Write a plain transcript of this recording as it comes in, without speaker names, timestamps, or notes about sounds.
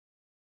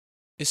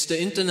Is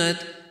the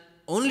internet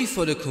only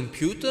for the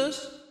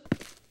computers?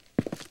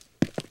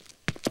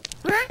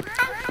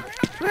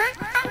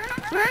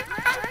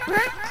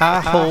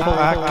 I hope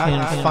I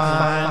can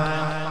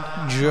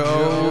find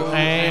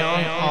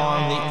Joanne on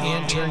the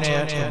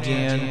internet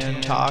again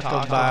to talk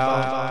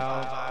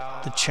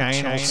about the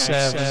Channel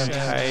 7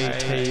 pay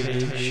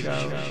TV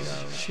show.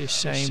 She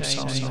seems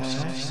so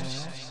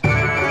nice.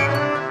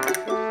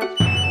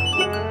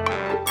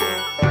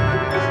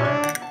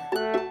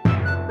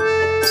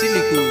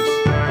 Silly goose.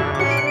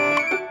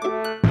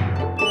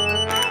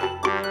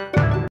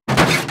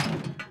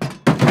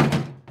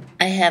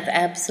 I have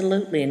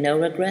absolutely no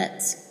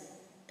regrets,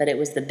 but it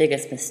was the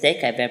biggest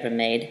mistake I've ever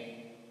made,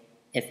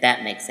 if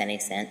that makes any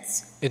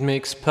sense. It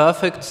makes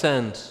perfect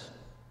sense.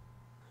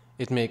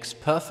 It makes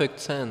perfect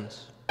sense.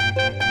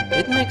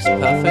 It makes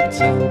perfect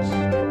sense.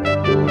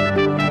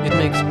 It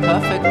makes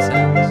perfect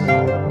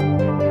sense.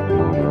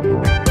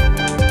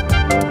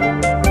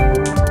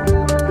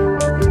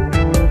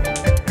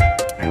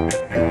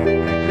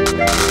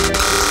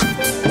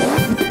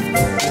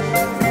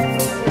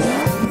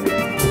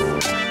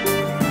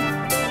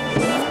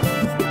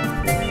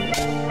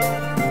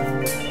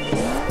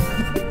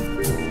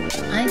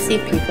 I see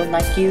people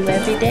like you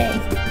every day.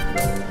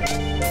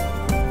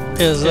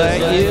 Is that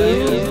you?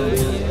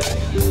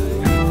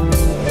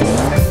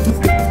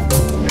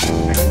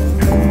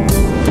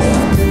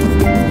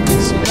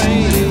 It's me.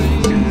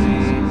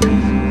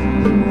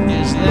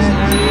 Is that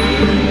you?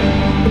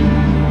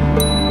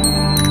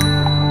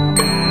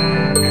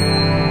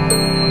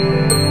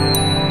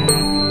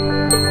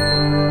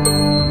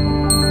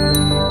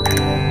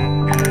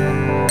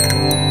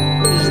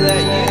 Is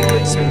that you?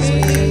 It's me.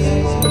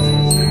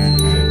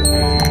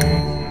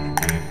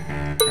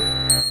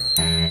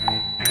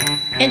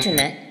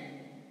 Internet,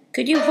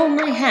 could you hold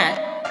my hat?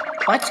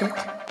 Watch it.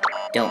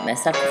 Don't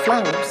mess up the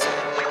flowers.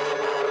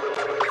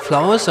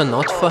 Flowers are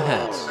not for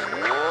hats.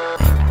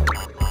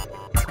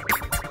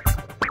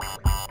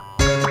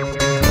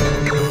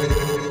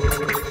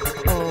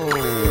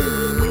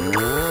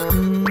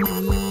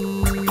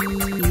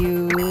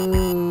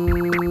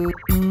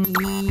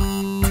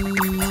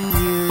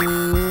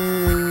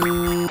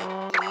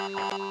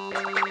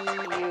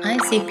 I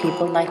see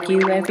people like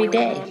you every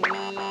day.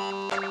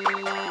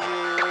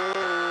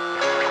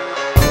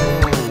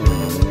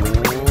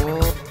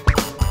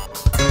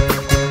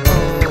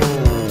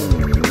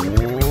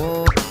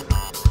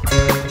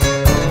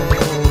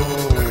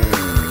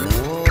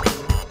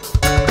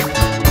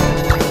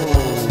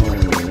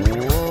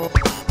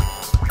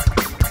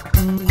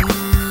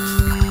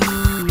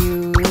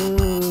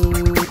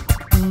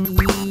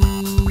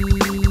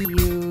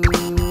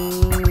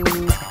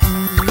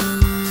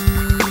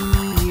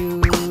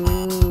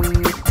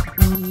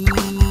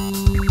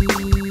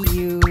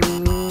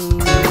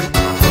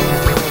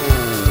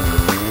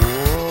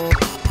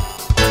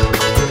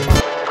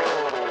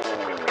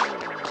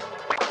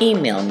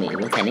 Email me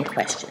with any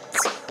questions.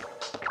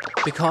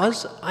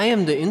 Because I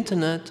am the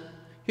internet,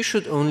 you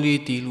should only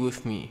deal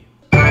with me.